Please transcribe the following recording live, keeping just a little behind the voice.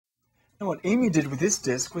And what EMU did with this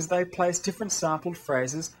disc was they placed different sampled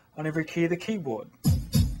phrases on every key of the keyboard.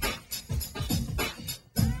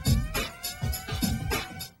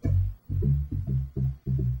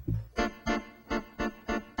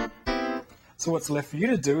 So what's left for you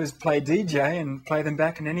to do is play DJ and play them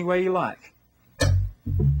back in any way you like.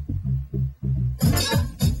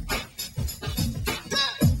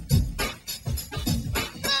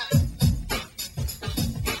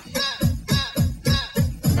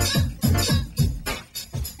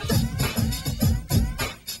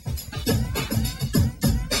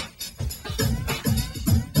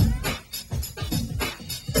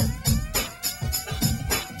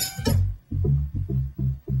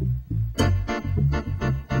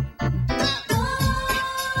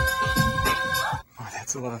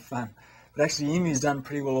 It's a lot of fun. But actually EMU's done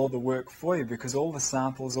pretty well all the work for you, because all the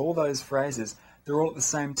samples, all those phrases, they're all at the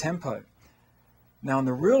same tempo. Now in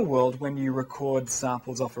the real world, when you record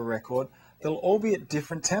samples off a record, they'll all be at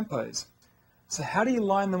different tempos. So how do you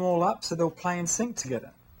line them all up so they'll play in sync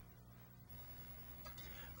together?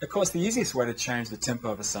 Of course, the easiest way to change the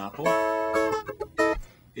tempo of a sample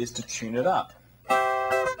is to tune it up.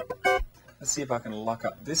 Let's see if I can lock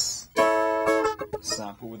up this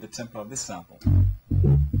sample with the tempo of this sample.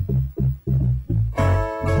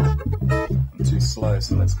 I'm too slow,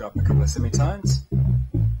 so let's go up a couple of semitones.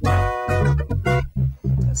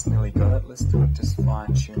 That's nearly got it. Let's do it just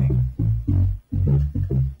fine tuning.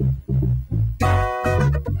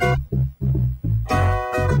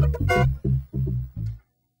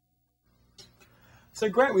 So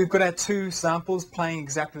great, we've got our two samples playing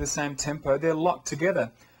exactly the same tempo. They're locked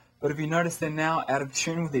together, but if you notice, they're now out of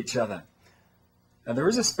tune with each other. Now there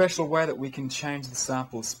is a special way that we can change the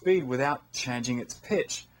sample speed without changing its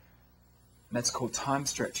pitch, and that's called time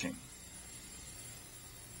stretching.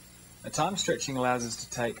 Now, time stretching allows us to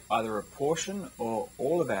take either a portion or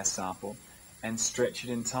all of our sample and stretch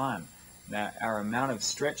it in time. Now our amount of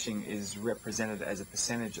stretching is represented as a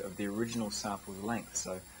percentage of the original sample's length,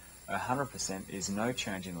 so 100% is no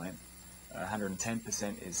change in length,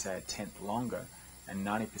 110% is say a tenth longer, and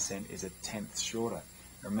 90% is a tenth shorter.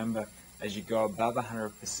 Remember, as you go above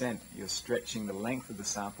 100%, you're stretching the length of the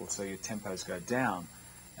sample so your tempos go down,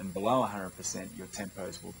 and below 100%, your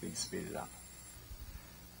tempos will be speeded up.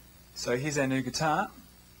 So here's our new guitar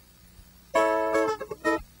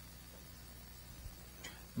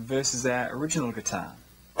versus our original guitar.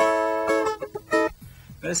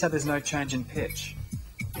 Notice how there's no change in pitch.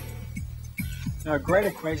 Now a great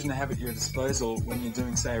equation to have at your disposal when you're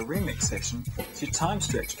doing, say, a remix session is your time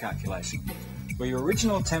stretch calculation, where your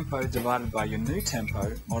original tempo divided by your new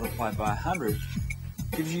tempo multiplied by 100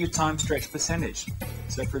 gives you your time stretch percentage.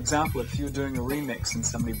 So for example, if you were doing a remix and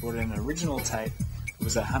somebody brought in an original tape that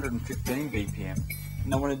was 115 BPM,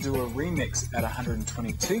 and they want to do a remix at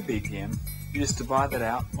 122 BPM, you just divide that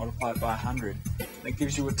out, multiply it by 100, and it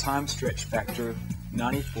gives you a time stretch factor of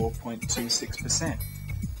 94.26%.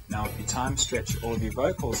 Now if you time stretch all of your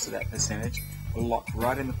vocals to that percentage, it'll lock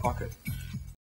right in the pocket.